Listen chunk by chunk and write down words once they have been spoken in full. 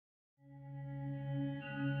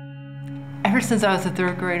Ever since I was a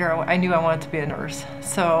third grader, I knew I wanted to be a nurse.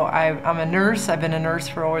 So I'm a nurse. I've been a nurse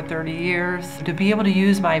for over 30 years. To be able to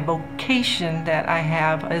use my vocation that I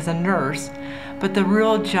have as a nurse, but the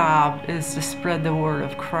real job is to spread the word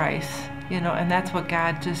of Christ. And that's what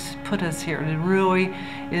God just put us here. It really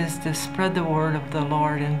is to spread the word of the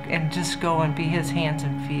Lord and just go and be His hands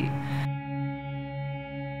and feet.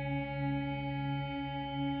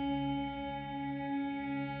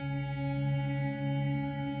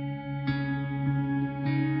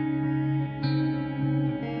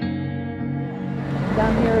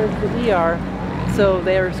 Down here is the ER, so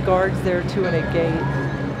there's guards there too in a gate,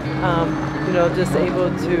 just able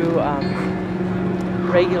to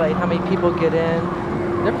regulate how many people get in.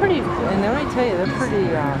 They're pretty, and let me tell you,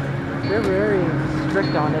 they're very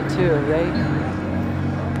strict on it too.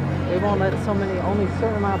 They won't let only a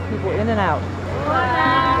certain amount of people in and out.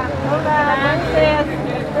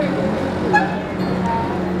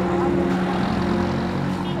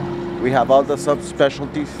 We have all the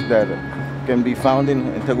subspecialties that can be found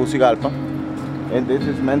in Tegucigalpa, and this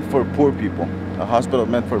is meant for poor people. A hospital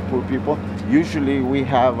meant for poor people. Usually we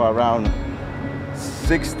have around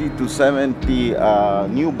 60 to 70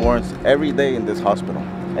 newborns every day in this hospital,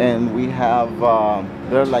 and we have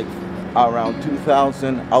there are like around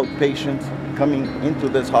 2,000 outpatients coming into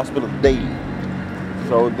this hospital daily.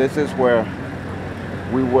 So this is where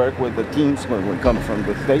we work with the teams when we come from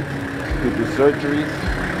the state to do surgeries.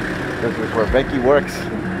 This is where Becky works,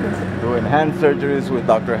 doing hand surgeries with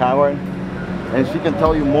Dr. Howard, and she can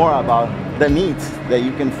tell you more about the needs that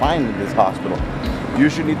you can find in this hospital.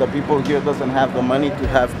 Usually the people here doesn't have the money to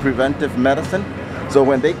have preventive medicine, so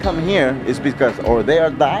when they come here it's because or they are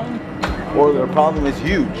dying or their problem is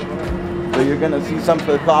huge. So you're going to see some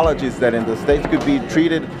pathologies that in the States could be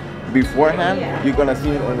treated beforehand. You're going to see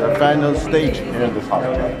it in their final stage here in this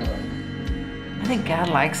hospital. I think God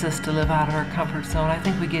likes us to live out of our comfort zone. I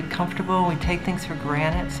think we get comfortable, we take things for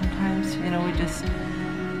granted sometimes. We just,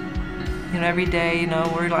 every day,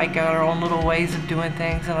 we're like got our own little ways of doing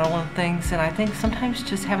things and our own things. And I think sometimes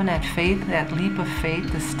just having that faith, that leap of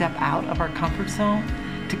faith to step out of our comfort zone,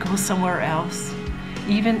 to go somewhere else.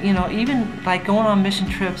 Even like going on mission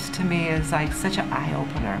trips to me is like such an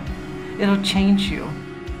eye-opener. It'll change you.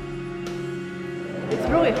 It's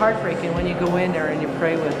really heartbreaking when you go in there and you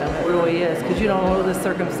pray with them. It really is, because you don't know the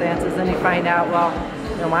circumstances. Then you find out, well,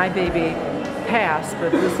 my baby passed,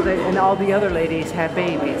 but this and all the other ladies had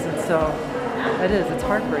babies, and so it's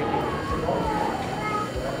heartbreaking.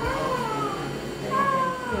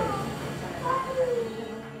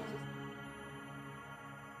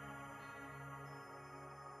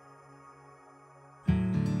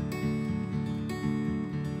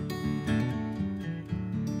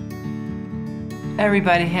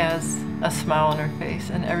 Everybody has a smile on their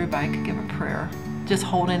face, and everybody could give a prayer. Just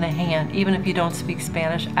holding a hand, even if you don't speak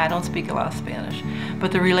Spanish. I don't speak a lot of Spanish,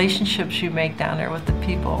 but the relationships you make down there with the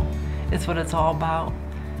people is what it's all about.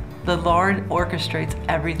 The Lord orchestrates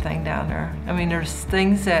everything down there. I mean, there's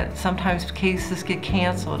things that sometimes cases get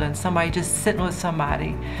canceled and somebody just sitting with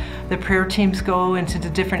somebody. The prayer teams go into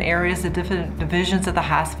the different areas, the different divisions of the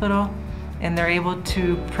hospital, and they're able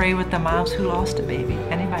to pray with the moms who lost a baby.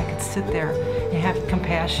 Anybody could sit there and have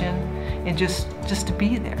compassion and just to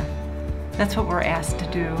be there. That's what we're asked to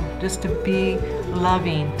do, just to be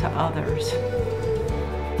loving to others.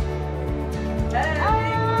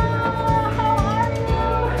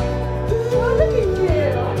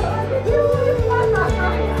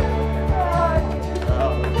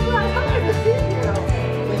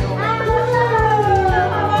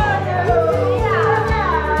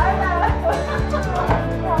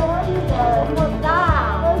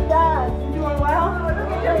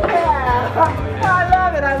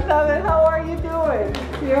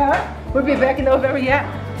 We'll be back in November, yeah.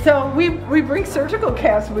 So we bring surgical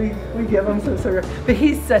casts, we give him some sort of, but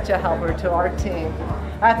he's such a helper to our team.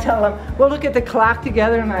 I tell him, we'll look at the clock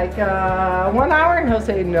together and like 1 hour, and he'll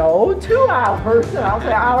say, no, 2 hours. And I'll say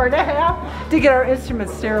 1.5 hours to get our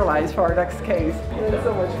instruments sterilized for our next case. It's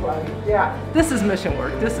so much fun. Yeah, this is mission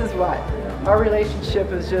work. This is what our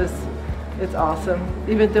relationship is just, it's awesome.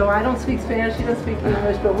 Even though I don't speak Spanish, he doesn't speak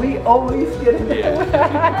English, but we always get it.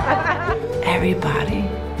 Everybody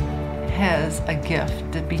has a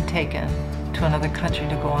gift to be taken to another country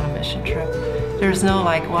to go on a mission trip. There's no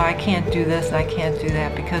like, well, I can't do this and I can't do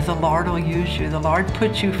that, because the Lord will use you. The Lord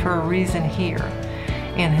put you for a reason here.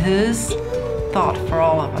 And His thought for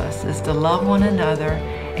all of us is to love one another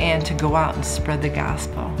and to go out and spread the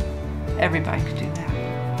gospel. Everybody could do that.